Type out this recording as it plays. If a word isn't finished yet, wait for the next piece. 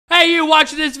Hey, you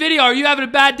watching this video, are you having a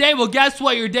bad day? Well, guess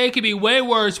what? Your day could be way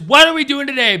worse. What are we doing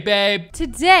today, babe?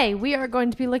 Today, we are going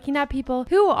to be looking at people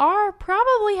who are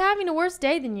probably having a worse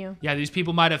day than you. Yeah, these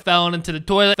people might have fallen into the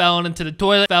toilet,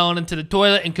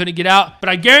 and couldn't get out. But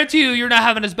I guarantee you, you're not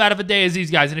having as bad of a day as these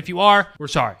guys. And if you are, we're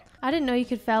sorry. I didn't know you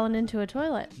could fall into a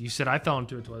toilet. You said I fell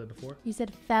into a toilet before. You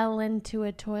said fell into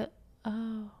a toilet.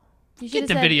 Oh. Get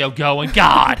the video going.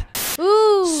 God.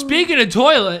 Ooh. Speaking of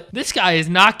toilet, this guy is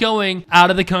not going out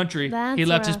of the country. He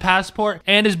left his rough. passport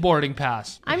and his boarding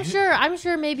pass. I'm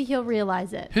sure maybe he'll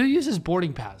realize it. Who uses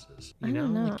boarding passes? You know?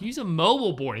 Like, use a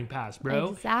mobile boarding pass, bro.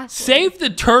 Exactly. Save the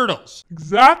turtles.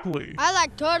 Exactly. I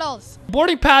like turtles.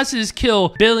 Boarding passes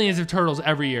kill billions of turtles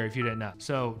every year, if you didn't know.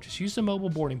 So just use the mobile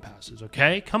boarding passes,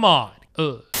 okay? Come on.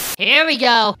 Ugh. Here we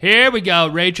go. Here we go.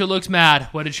 Rachel looks mad.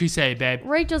 What did she say, babe?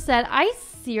 Rachel said, I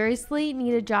seriously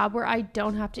need a job where I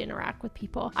don't have to interact with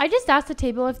people. I just asked the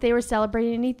table if they were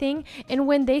celebrating anything, and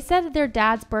when they said their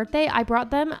dad's birthday, I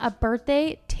brought them a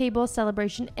birthday table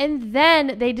celebration, and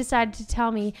then they decided to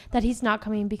tell me that he's not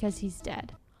coming because he's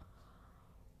dead.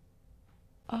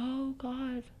 Oh,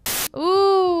 God.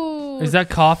 Ooh. Is that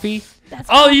coffee? That's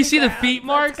oh, coffee you see grounds. the feet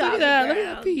marks? Look at that. Look Grounds.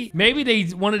 at that feet. Maybe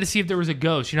they wanted to see if there was a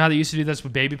ghost. You know how they used to do this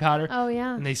with baby powder? Oh,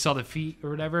 yeah. And they saw the feet or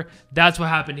whatever. That's what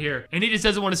happened here. And he just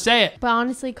doesn't want to say it. But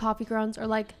honestly, coffee grounds are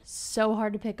like so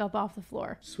hard to pick up off the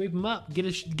floor. Sweep them up. Get a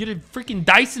freaking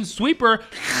Dyson sweeper.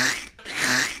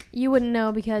 You wouldn't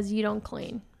know because you don't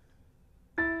clean.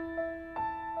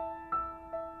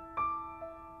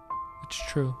 It's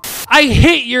true. I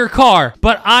hit your car,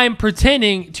 but I'm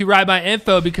pretending to write my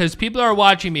info because people are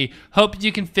watching me. Hope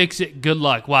you can fix it. Good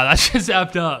luck. Wow, that's just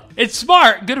effed up. It's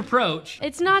smart. Good approach.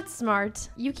 It's not smart.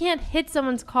 You can't hit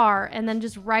someone's car and then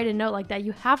just write a note like that.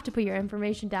 You have to put your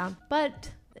information down.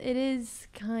 But it is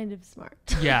kind of smart.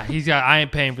 Yeah, I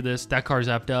ain't paying for this. That car's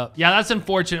effed up. Yeah, that's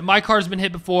unfortunate. My car's been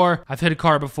hit before. I've hit a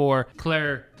car before.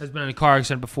 Claire has been in a car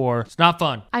accident before. It's not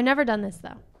fun. I've never done this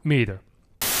though. Me either.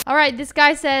 All right, this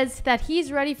guy says that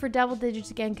he's ready for double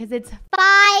digits again because it's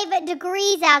 5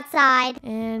 degrees outside.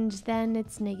 and then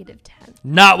it's -10.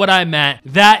 Not what I meant.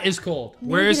 That is cold.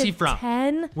 Where is he from?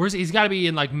 10? He's got to be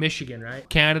in like Michigan, right?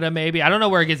 Canada, maybe. I don't know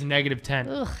where it gets -10.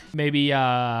 Ugh. Maybe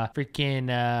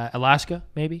freaking Alaska,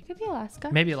 maybe. Could be Alaska.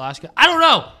 Maybe Alaska. I don't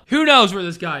know. Who knows where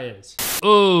this guy is?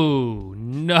 Oh,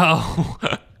 no.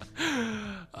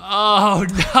 Oh,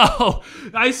 no.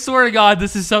 I swear to God,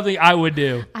 this is something I would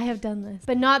do. I have done this,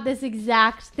 but not this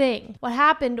exact thing. What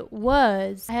happened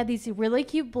was I had these really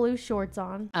cute blue shorts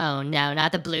on. Oh no,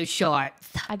 not the blue shorts.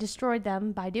 I destroyed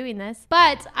them by doing this,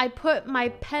 but I put my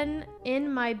pen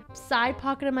in my side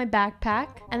pocket of my backpack,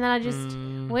 and then I just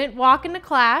went walking to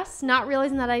class, not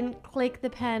realizing that I didn't click the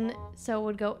pen so it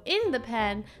would go in the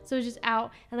pen, so it was just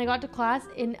out, and I got to class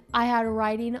and I had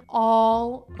writing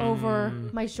all over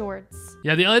my shorts.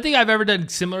 Yeah, the only thing I've ever done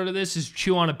similar to this is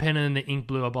chew on a pen and then the ink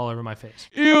blew up all over my face.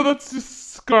 Ew, that's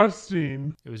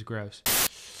disgusting. It was gross.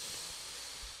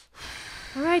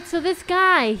 All right, so this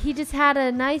guy, he just had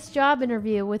a nice job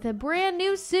interview with a brand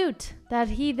new suit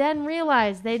that he then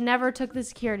realized they never took the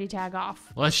security tag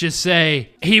off. Let's just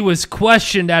say he was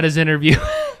questioned at his interview.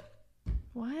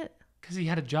 What? Because he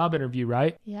had a job interview,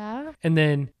 right? Yeah, And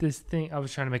then this thing, I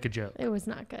was trying to make a joke. it was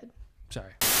not good.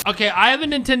 Sorry. Okay, I have a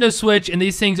Nintendo Switch, and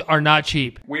these things are not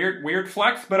cheap. Weird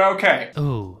flex, but okay.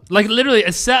 Ooh. Like, literally,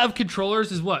 a set of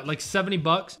controllers is what? Like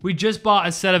 $70? We just bought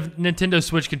a set of Nintendo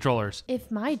Switch controllers.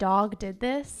 If my dog did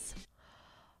this,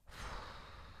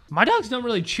 My dogs don't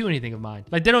really chew anything of mine.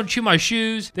 Like, they don't chew my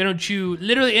shoes. They don't chew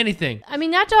literally anything. I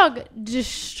mean, that dog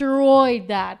destroyed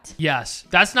that. Yes.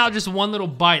 That's not just one little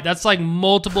bite. That's like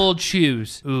multiple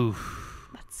chews. Ooh.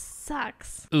 That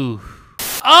sucks. Ooh.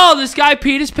 Oh, this guy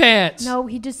peed his pants. No,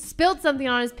 he just spilled something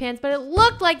on his pants, but it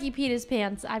looked like he peed his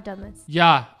pants. I've done this.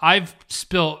 Yeah, I've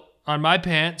spilt on my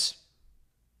pants.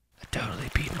 I totally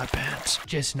peed my pants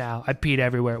just now. I peed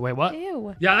everywhere. Wait, what?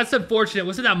 Ew. Yeah, that's unfortunate.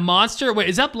 Wasn't that Monster? Wait,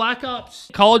 is that Black Ops?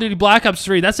 Call of Duty Black Ops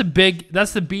 3. That's the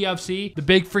BFC, the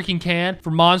big freaking can for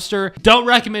Monster. Don't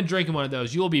recommend drinking one of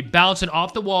those. You will be bouncing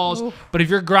off the walls. Oof. But if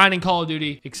you're grinding Call of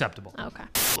Duty, acceptable. Okay.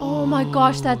 Oh my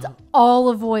gosh, that's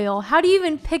olive oil. How do you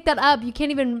even pick that up? You can't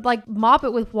even like mop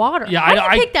it with water. Yeah, How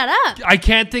do you pick that up? I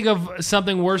can't think of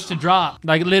something worse to drop.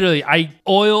 Like literally,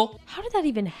 oil. How did that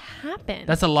even happen?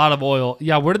 That's a lot of oil.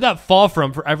 Yeah, where did that fall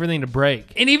from for everything to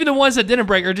break? And even the ones that didn't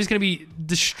break are just gonna be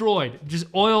destroyed. Just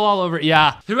oil all over it.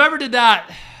 Yeah, whoever did that,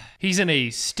 he's in a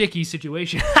sticky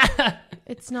situation.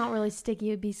 It's not really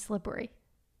sticky, it'd be slippery.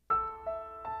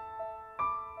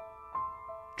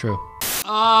 True.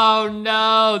 Oh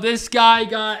no, this guy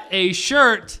got a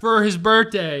shirt for his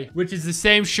birthday, which is the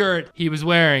same shirt he was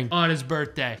wearing on his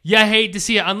birthday. Yeah, hate to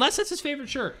see it, unless that's his favorite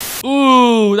shirt.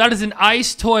 Ooh, that is an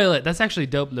ice toilet. That's actually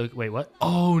dope. Look, wait, what?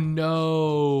 Oh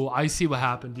no, I see what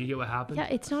happened. Do you get what happened? Yeah,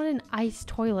 it's not an ice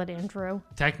toilet, Andrew.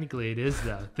 Technically it is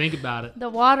though. Think about it. The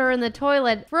water in the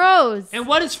toilet froze. And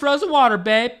what is frozen water,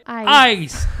 babe?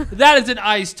 Ice. That is an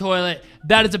ice toilet.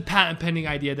 That is a patent pending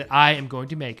idea that I am going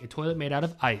to make. A toilet made out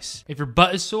of ice. If your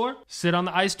butt is sore, sit on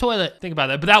the ice toilet. Think about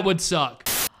that, but that would suck.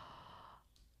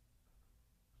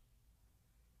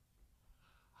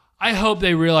 I hope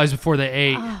they realized before they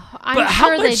ate. I'm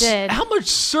sure they did. How much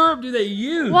syrup do they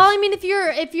use? Well, I mean, if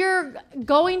you're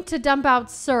going to dump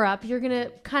out syrup, you're gonna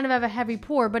kind of have a heavy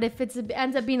pour. But if it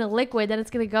ends up being a liquid, then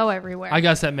it's gonna go everywhere. I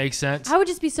guess that makes sense. I would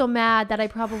just be so mad that I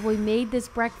probably made this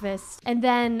breakfast and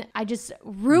then I just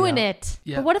ruin it.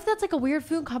 Yeah. But what if that's like a weird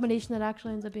food combination that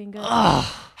actually ends up being good?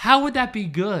 How would that be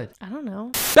good? I don't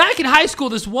know. Back in high school,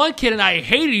 this one kid and I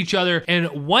hated each other,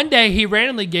 and one day he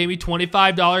randomly gave me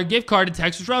 $25 gift card to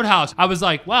Texas Roadhouse. I was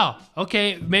like, wow,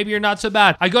 okay, maybe you're not so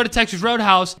bad. I go to Texas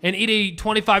Roadhouse and eat a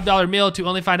 $25 meal to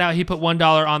only find out he put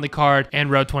 $1 on the card and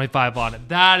wrote 25 on it.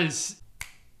 That is,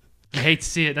 I hate to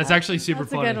see it. That's actually super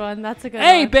funny. That's a good one. That's a good one.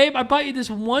 Hey, babe, I bought you this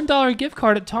 $1 gift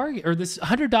card at Target, or this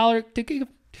 $100.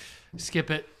 Skip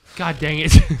it. God dang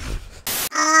it.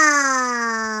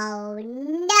 Oh,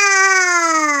 no.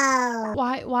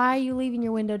 Why are you leaving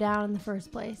your window down in the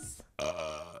first place?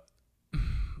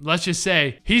 Let's just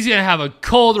say he's going to have a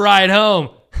cold ride home.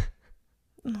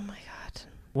 Oh my God.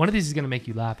 One of these is going to make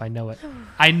you laugh. I know it.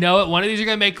 I know it. One of these are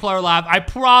going to make Claire laugh. I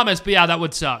promise. But yeah, that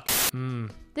would suck.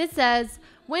 This says,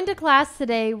 went to class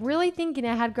today, really thinking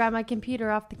I had grabbed my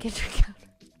computer off the kitchen counter.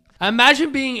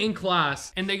 Imagine being in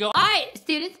class and they go, All right,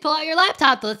 students, pull out your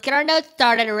laptops. Let's get our notes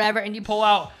started or whatever. And you pull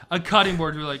out a cutting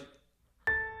board. You're like,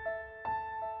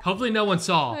 hopefully no one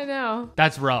saw. I know.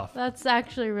 That's rough. That's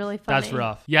actually really funny. That's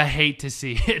rough. You hate to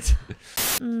see it.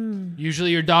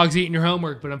 Usually your dog's eating your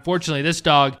homework, but unfortunately this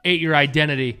dog ate your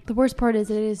identity. The worst part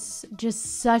is it is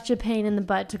just such a pain in the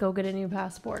butt to go get a new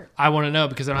passport. I want to know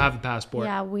because I don't have a passport.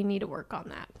 Yeah, we need to work on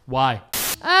that. Why?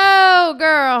 Oh,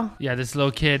 girl. Yeah, this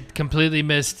little kid completely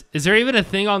missed. Is there even a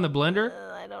thing on the blender?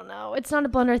 I don't know. It's not a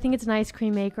blender. I think it's an ice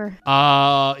cream maker.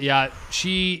 Yeah,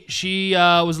 she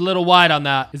was a little wide on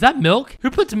that. Is that milk?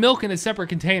 Who puts milk in a separate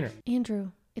container?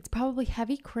 Andrew, it's probably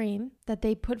heavy cream that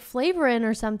they put flavor in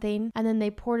or something, and then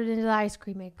they poured it into the ice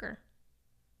cream maker.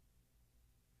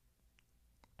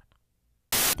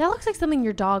 That looks like something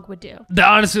your dog would do. That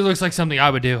honestly looks like something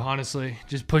I would do, honestly.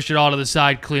 Just push it all to the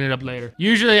side, clean it up later.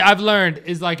 Usually I've learned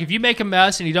is like if you make a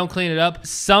mess and you don't clean it up,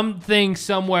 something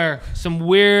somewhere, some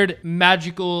weird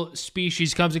magical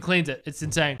species comes and cleans it. It's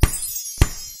insane.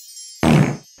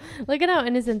 Look at how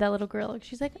innocent that little girl looks.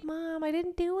 She's like, Mom, I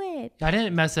didn't do it. I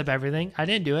didn't mess up everything. I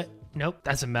didn't do it. Nope,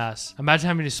 that's a mess. Imagine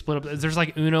having to split up. There's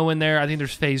like Uno in there. I think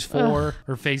there's phase 4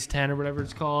 or phase 10 or whatever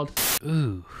it's called.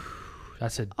 Ooh,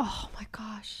 that's a... Oh my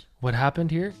gosh. What happened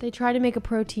here? They tried to make a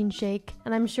protein shake,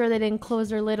 and I'm sure they didn't close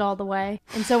their lid all the way.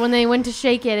 And so when they went to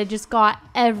shake it, it just got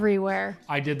everywhere.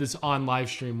 I did this on live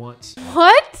stream once.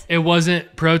 What? It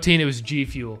wasn't protein, it was G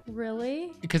Fuel.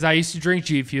 Really? Because I used to drink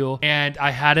G Fuel, and I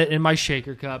had it in my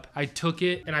shaker cup. I took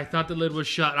it, and I thought the lid was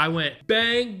shut. I went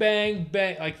bang, bang,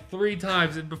 bang, like 3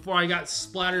 times, and before I got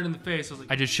splattered in the face, I was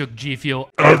like, I just shook G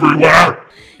Fuel everywhere.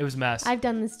 It was a mess. I've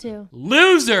done this too.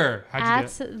 Loser! How'd you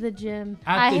do it? At the gym.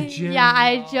 At the gym? Yeah,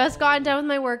 I just gotten done with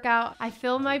my workout. I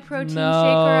filled my protein shaker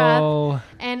up,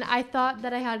 and I thought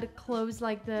that I had to close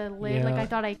like the lid. Yeah. Like I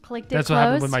thought I clicked it That's closed. what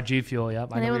happened with my G Fuel,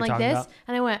 yep. And I I know went what you're like talking this,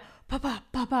 and I went, papa,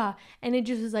 papa. And it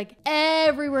just was like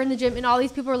everywhere in the gym, and all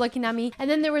these people were looking at me, and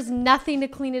then there was nothing to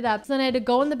clean it up. So then I had to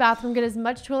go in the bathroom, get as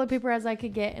much toilet paper as I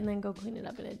could get, and then go clean it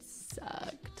up, and it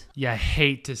sucked. You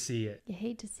hate to see it. You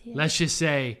hate to see it. Let's just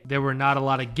say there were not a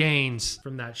lot of gains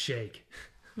from that shake.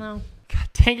 No. God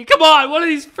dang it. Come on. One of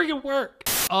these freaking work.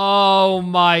 Oh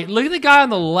my. Look at the guy on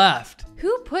the left.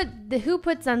 Who put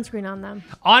sunscreen on them?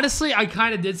 Honestly, I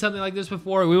kind of did something like this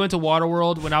before. We went to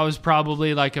Waterworld when I was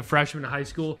probably like a freshman in high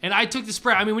school. And I took the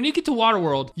spray. I mean, when you get to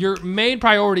Waterworld, your main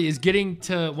priority is getting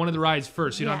to one of the rides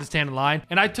first. So you don't have to stand in line.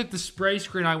 And I took the spray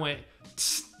screen. I went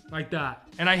like that.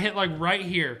 And I hit like right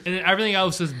here. And then everything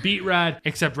else was beet red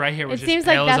except right here. It seems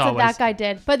like that's what that guy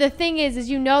did. But the thing is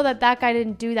you know that guy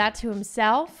didn't do that to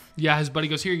himself. Yeah, his buddy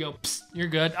goes, here you go. Psst, you're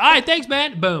good. All right, thanks,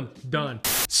 man. Boom, done.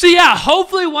 So yeah,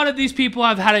 hopefully one of these people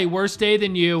have had a worse day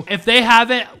than you. If they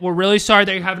haven't, we're really sorry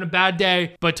that you're having a bad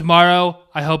day. But tomorrow,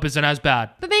 I hope isn't as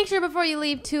bad. But make sure before you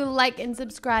leave to like and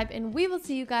subscribe. And we will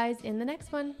see you guys in the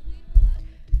next one.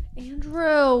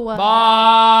 Andrew. Bye.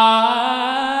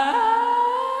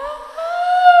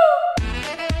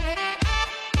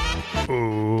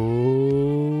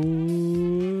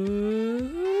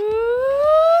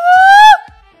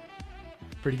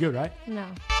 good, right? No.